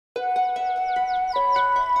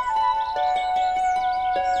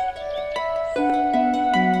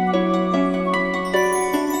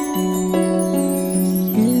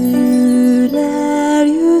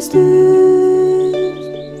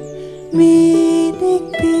Minik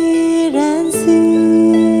prensim,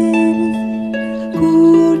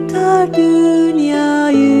 kurtar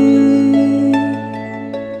dünyayı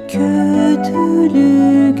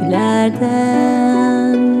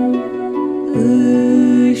kötülüklerden.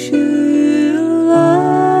 Işığla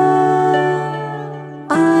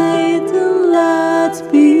aydınlat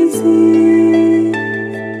bizi,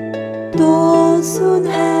 dolsun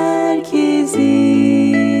herkesin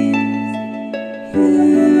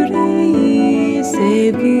yüreği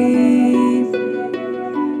sevgi,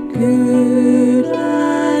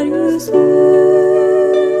 güler yüzü.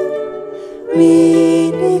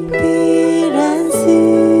 Minik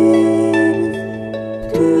prensim,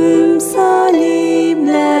 tüm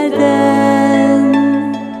zalimlerden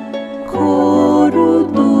koru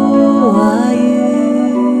duayı.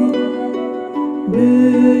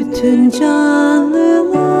 Bütün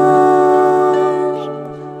canlılar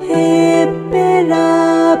hep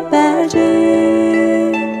beraberce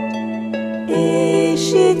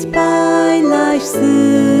eşit paylaşsın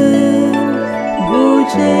bu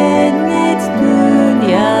cennet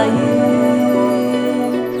dünyayı.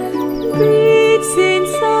 Bitsin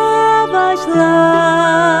savaşlar,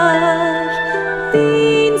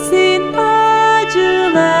 dinsin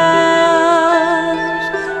acılar,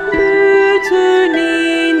 bütün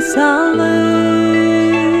insanlık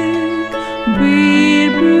bir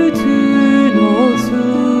bütün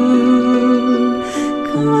olsun.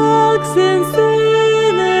 Kalksın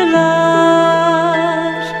sınırlar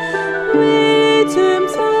ve tüm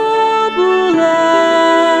tabular,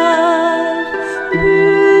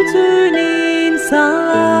 bütün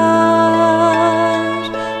insanlar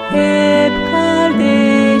hep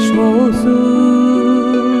kardeş olsun.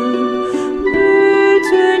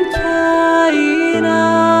 Bütün kainat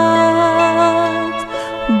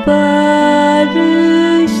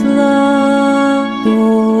barışla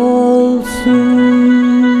dolsun.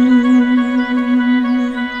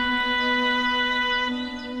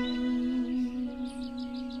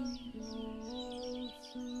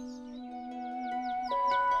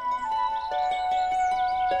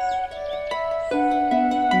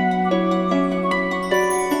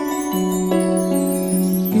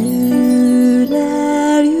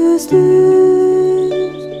 Güler yüzlü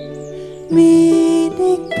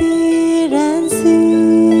minik prensim,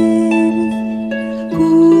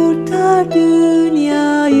 kurtar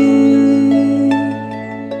dünyayı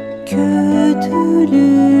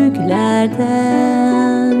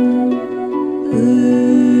kötülüklerden.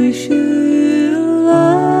 Işığla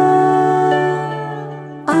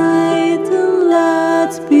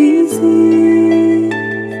aydınlat bizi,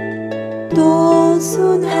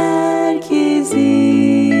 dolsun herkesin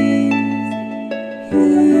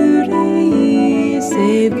yüreği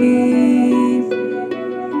sevgi,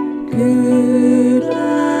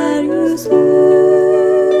 güler yüzü.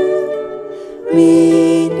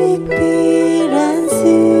 Minik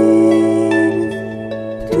prensim,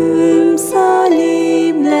 tüm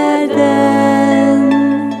zalimlerden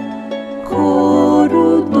koru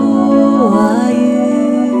duayı.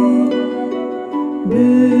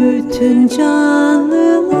 Bütün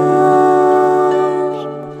canlılar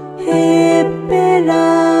hep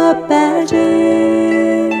beraberce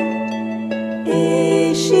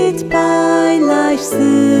eşit paylaşsın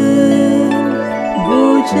bu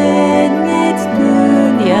cennet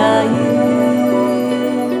dünyayı.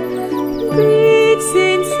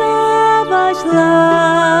 Bitsin savaşlar,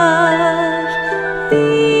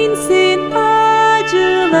 dinsin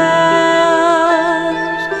acılar,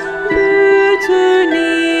 bütün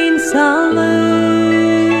insanlık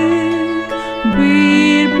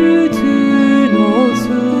bir bütün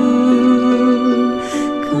olsun.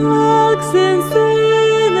 Kalksın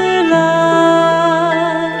sınırlar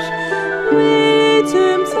ve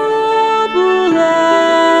tüm tabular,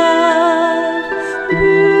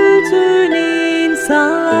 bütün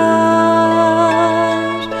insanlar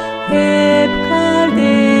hep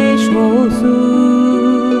kardeş olsun.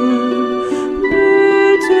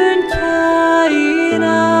 Bütün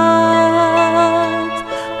kainat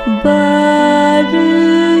barışla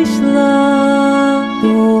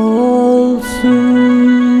dolsun.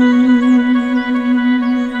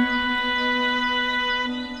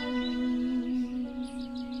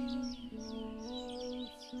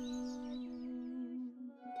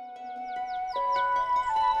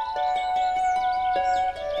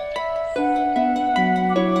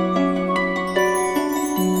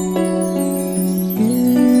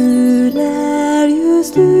 Güler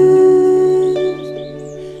yüzlü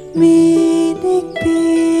minik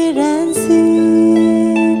prensim,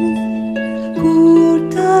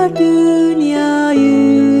 kurtar dünyayı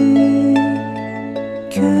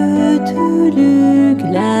kötülüklerden.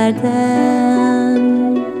 kötülüklerden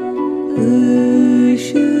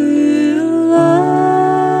ışığla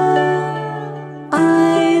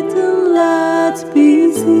aydınlat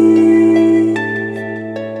bizi,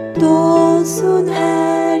 dolsun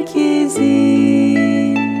herkesin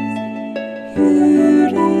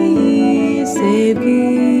yüreği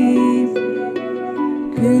sevgi,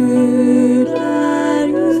 güler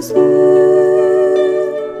yüzlü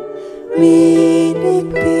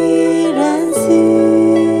minik prensim,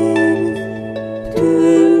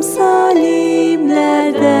 tüm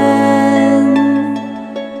zalimlerden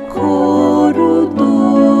koru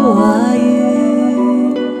duayı.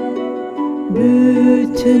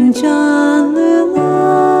 Bütün canlılar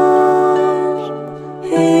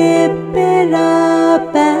hep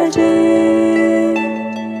beraberce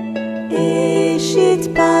eşit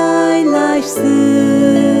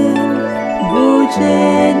paylaşsın bu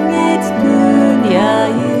cennet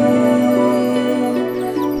dünyayı.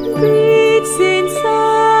 Bitsin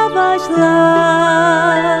savaşlar,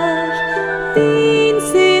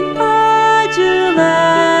 dinsin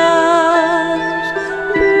acılar,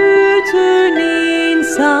 bütün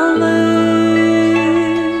insanlık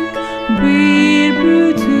bir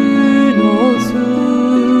bütün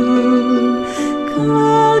olsun.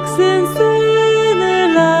 Kalksın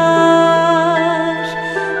sınırlar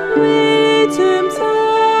ve tüm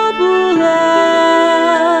tabular,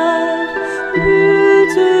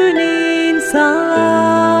 bütün insanlar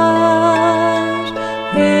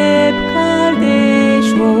hep kardeş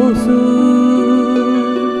olsun.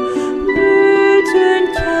 Bütün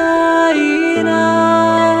kainat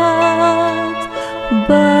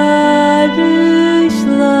barışla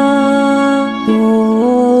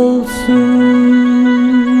dolsun.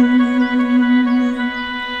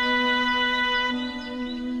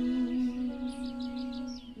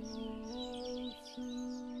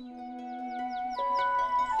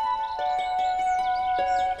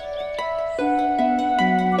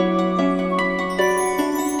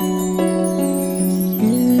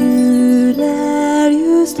 Güler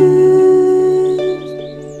yüzlü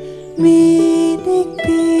minik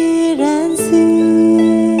prensim,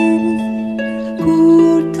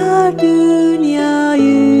 kurtar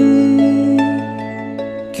dünyayı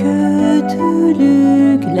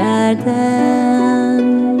kötülüklerden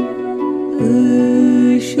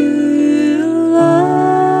ışığla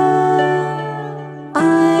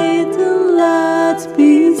aydınlat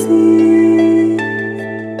bizi,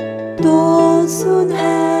 dolsun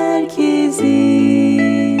herkesin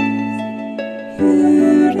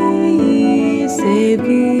yüreği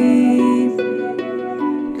sevgi,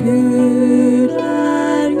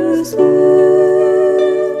 güler yüzlü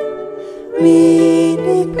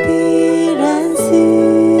minik prensim,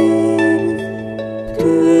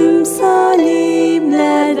 tüm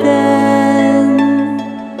zalimlerden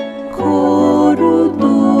koru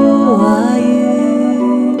duayı.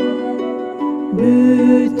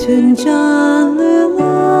 Bütün canlılar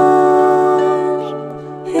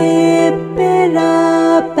hep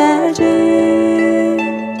beraberce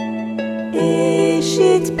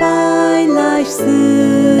eşit paylaşsın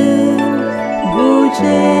bu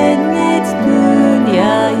cennet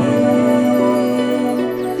dünyayı.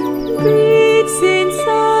 Bitsin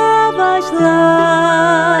savaşlar,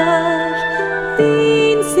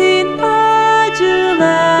 dinsin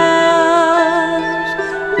acılar,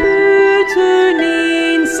 bütün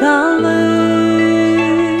insanlık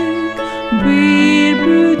bir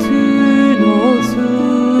bütün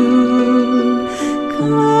olsun.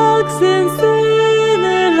 Kalksın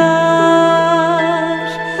sınırlar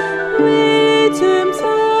ve tüm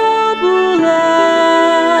tabular,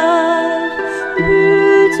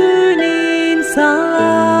 bütün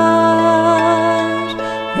insanlar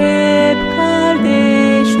hep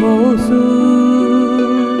kardeş olsun.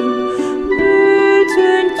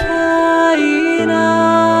 Bütün kainat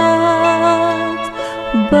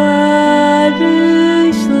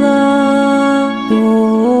barışla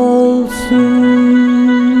dolsun.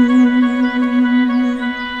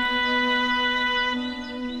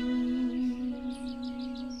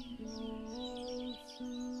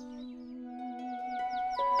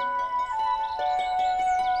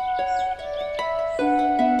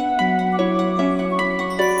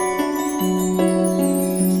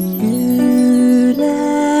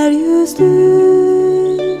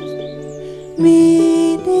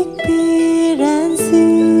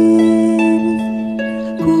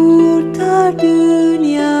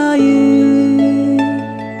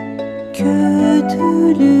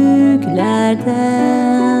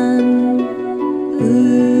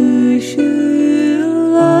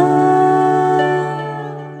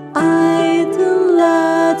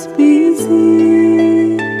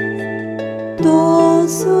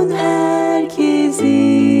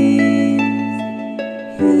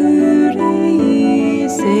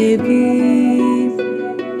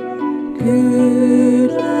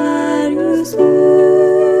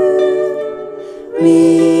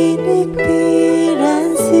 minik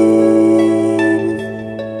prensim,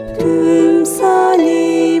 tüm zalimlerden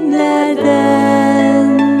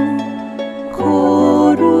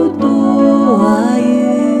koru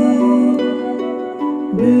doğayı.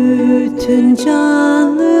 Bütün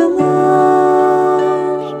canlılar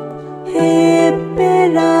hep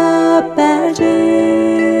beraberce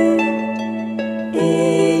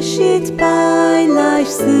eşit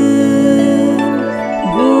paylaşsın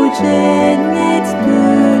bu cennet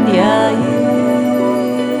dünyayı.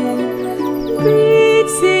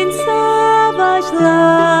 Bitsin savaşlar,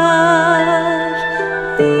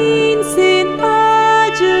 dinsin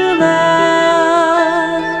acılar,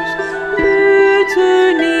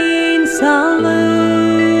 bütün insanlık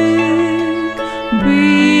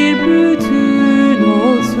bir bütün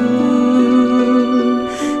olsun.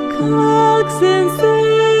 Kalksın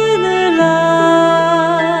sınırlar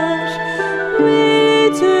ve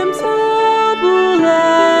tüm